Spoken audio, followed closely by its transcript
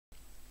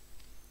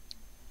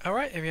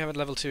Alright, here we have a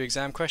level 2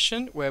 exam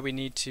question where we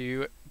need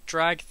to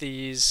drag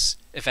these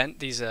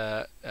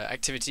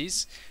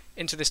activities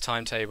into this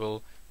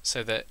timetable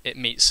so that it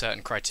meets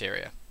certain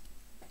criteria.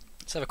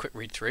 Let's have a quick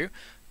read through.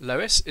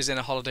 Lois is in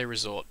a holiday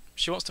resort.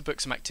 She wants to book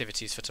some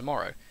activities for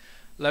tomorrow.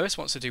 Lois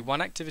wants to do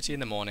one activity in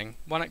the morning,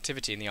 one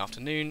activity in the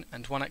afternoon,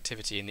 and one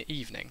activity in the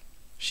evening.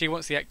 She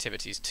wants the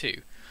activities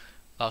to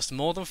last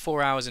more than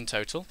 4 hours in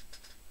total,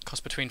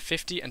 cost between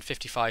 £50 and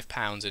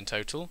 £55 in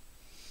total,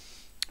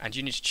 and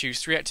you need to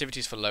choose 3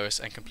 activities for Lois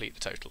and complete the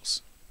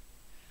totals.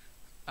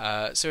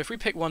 So if we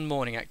pick one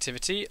morning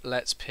activity,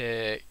 let's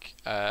pick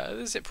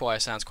the zip wire.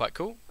 Sounds quite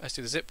cool. Let's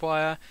do the zip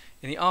wire.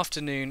 In the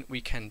afternoon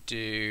we can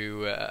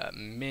do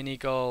mini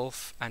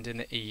golf, and in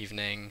the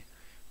evening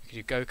we can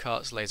do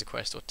go-karts, laser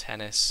quest, or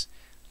tennis.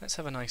 Let's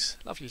have a nice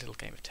lovely little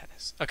game of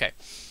tennis. Okay,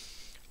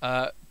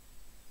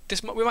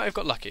 we might have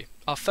got lucky.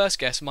 Our first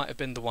guess might have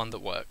been the one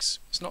that works.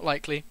 It's not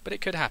likely, but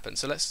it could happen.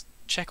 So let's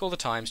check all the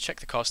times, check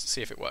the cost,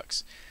 see if it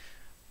works.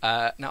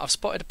 Now I've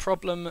spotted a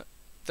problem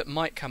that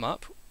might come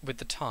up with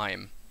the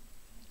time.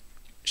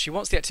 She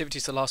wants the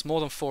activities to last more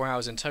than 4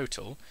 hours in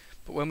total,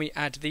 but when we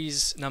add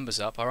these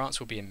numbers up, our answer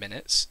will be in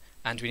minutes,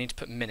 and we need to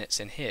put minutes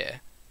in here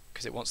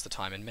because it wants the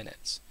time in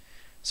minutes.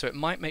 So it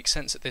might make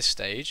sense at this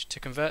stage to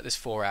convert this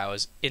 4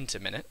 hours into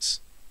minutes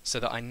so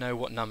that I know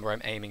what number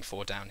I'm aiming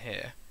for down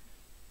here.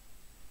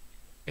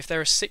 If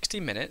there are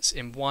 60 minutes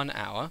in 1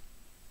 hour,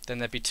 then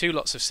there'd be 2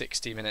 lots of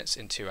 60 minutes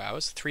in 2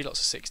 hours, 3 lots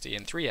of 60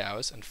 in 3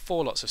 hours, and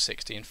 4 lots of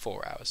 60 in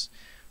 4 hours.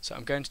 So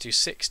I'm going to do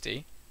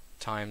 60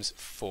 times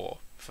 4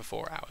 for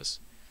 4 hours.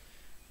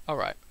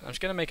 Alright, I'm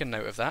just going to make a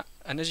note of that,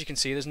 and as you can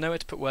see there's nowhere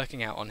to put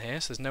working out on here,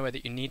 so there's nowhere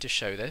that you need to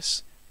show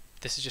this.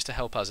 This is just to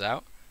help us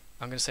out.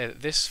 I'm going to say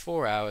that this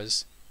 4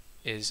 hours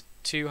is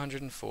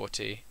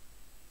 240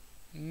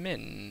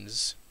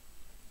 mins.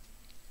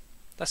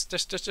 That's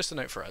just a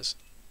note for us.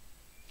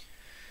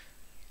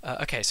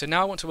 Okay, so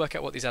now I want to work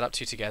out what these add up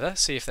to together,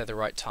 see if they're the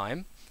right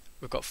time.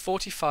 We've got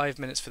 45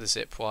 minutes for the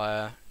zip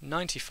wire,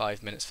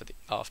 95 minutes for the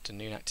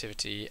afternoon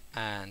activity,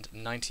 and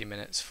 90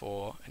 minutes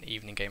for an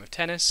evening game of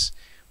tennis,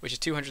 which is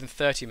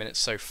 230 minutes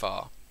so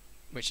far,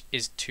 which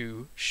is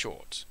too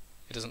short.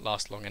 It doesn't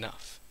last long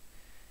enough.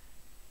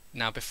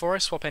 Now before I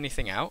swap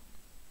anything out,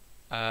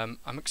 I'm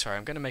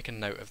going to make a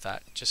note of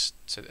that, just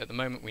so that at the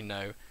moment we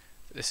know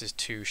that this is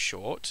too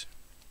short.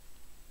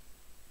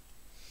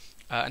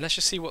 And let's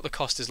just see what the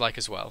cost is like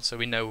as well, so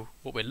we know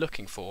what we're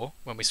looking for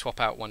when we swap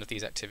out one of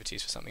these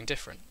activities for something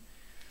different.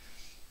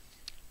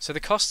 So the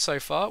cost so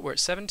far, we're at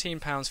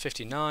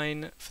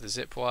 £17.59 for the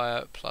zip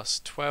wire, plus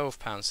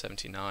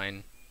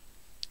 £12.79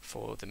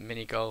 for the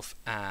mini golf,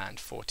 and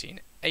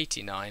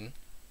 £14.89.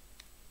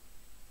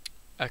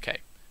 Okay,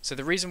 so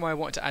the reason why I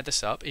wanted to add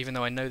this up, even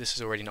though I know this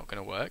is already not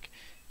going to work,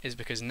 is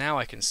because now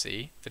I can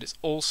see that it's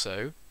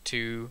also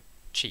too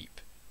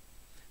cheap.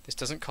 This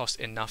doesn't cost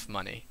enough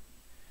money.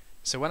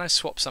 So when I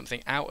swap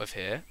something out of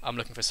here, I'm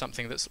looking for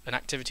something that's an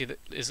activity that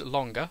is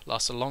longer,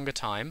 lasts a longer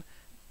time,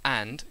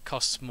 and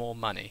costs more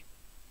money.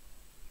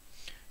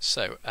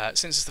 So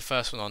since it's the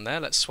first one on there,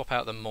 let's swap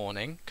out the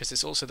morning, because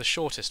it's also the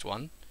shortest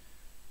one.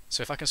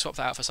 So if I can swap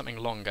that out for something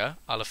longer,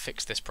 I'll have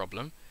fixed this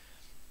problem.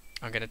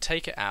 I'm going to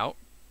take it out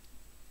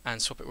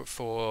and swap it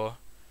for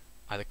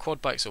either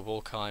quad bikes or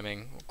wall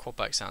climbing. Well, quad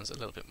bike sounds a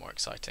little bit more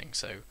exciting,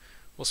 so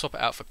we'll swap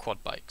it out for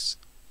quad bikes.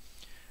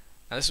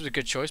 Now this was a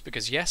good choice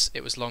because yes,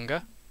 it was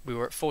longer. We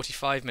were at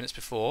 45 minutes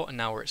before and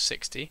now we're at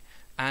 60,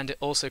 and it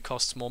also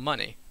costs more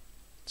money,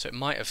 so it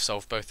might have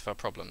solved both of our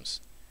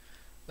problems.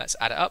 Let's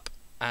add it up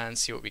and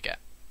see what we get.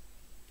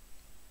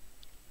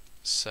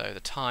 So the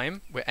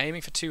time, we're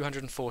aiming for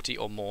 240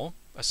 or more.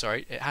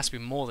 It has to be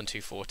more than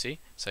 240,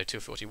 so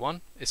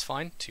 241 is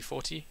fine,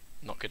 240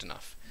 not good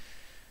enough.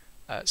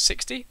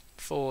 60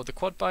 for the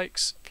quad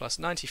bikes, plus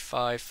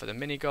 95 for the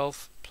mini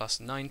golf, plus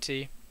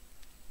 90.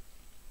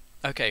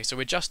 Okay, so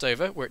we're just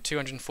over, we're at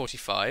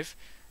 245.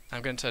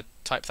 I'm going to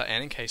type that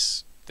in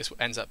case this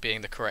ends up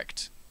being a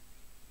correct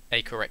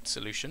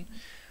solution.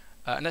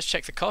 And let's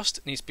check the cost.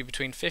 It needs to be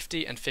between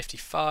 50 and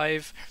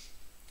 55.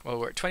 Well,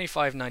 we're at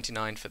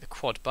 £25.99 for the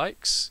quad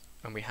bikes,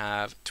 and we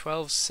have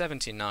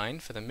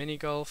 £12.79 for the mini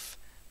golf,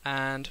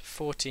 and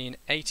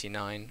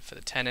 £14.89 for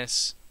the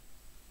tennis.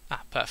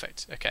 Ah,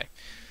 perfect. Okay,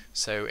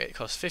 so it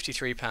costs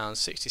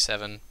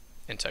 £53.67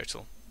 in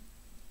total.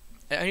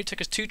 It only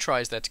took us 2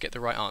 tries there to get the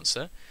right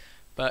answer.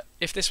 But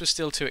if this was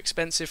still too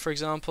expensive, for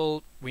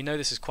example, we know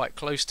this is quite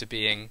close to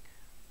being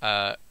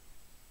not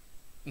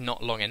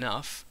long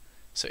enough.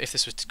 So if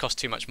this was to cost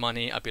too much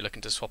money, I'd be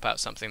looking to swap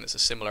out something that's a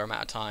similar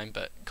amount of time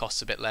but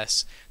costs a bit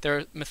less. There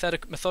are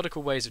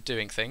methodical ways of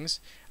doing things,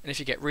 and if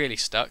you get really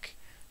stuck,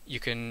 you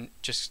can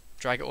just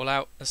drag it all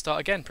out and start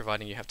again,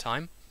 providing you have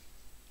time.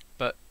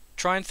 But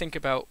try and think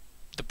about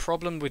the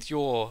problem with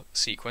your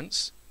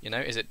sequence. You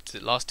know, does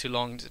it last too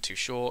long? Is it too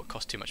short?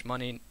 Cost too much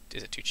money?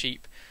 Is it too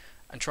cheap?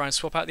 And try and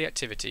swap out the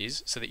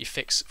activities so that you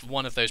fix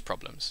one of those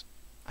problems.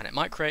 And it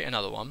might create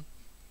another one,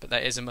 but there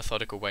is a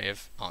methodical way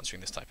of answering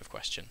this type of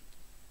question.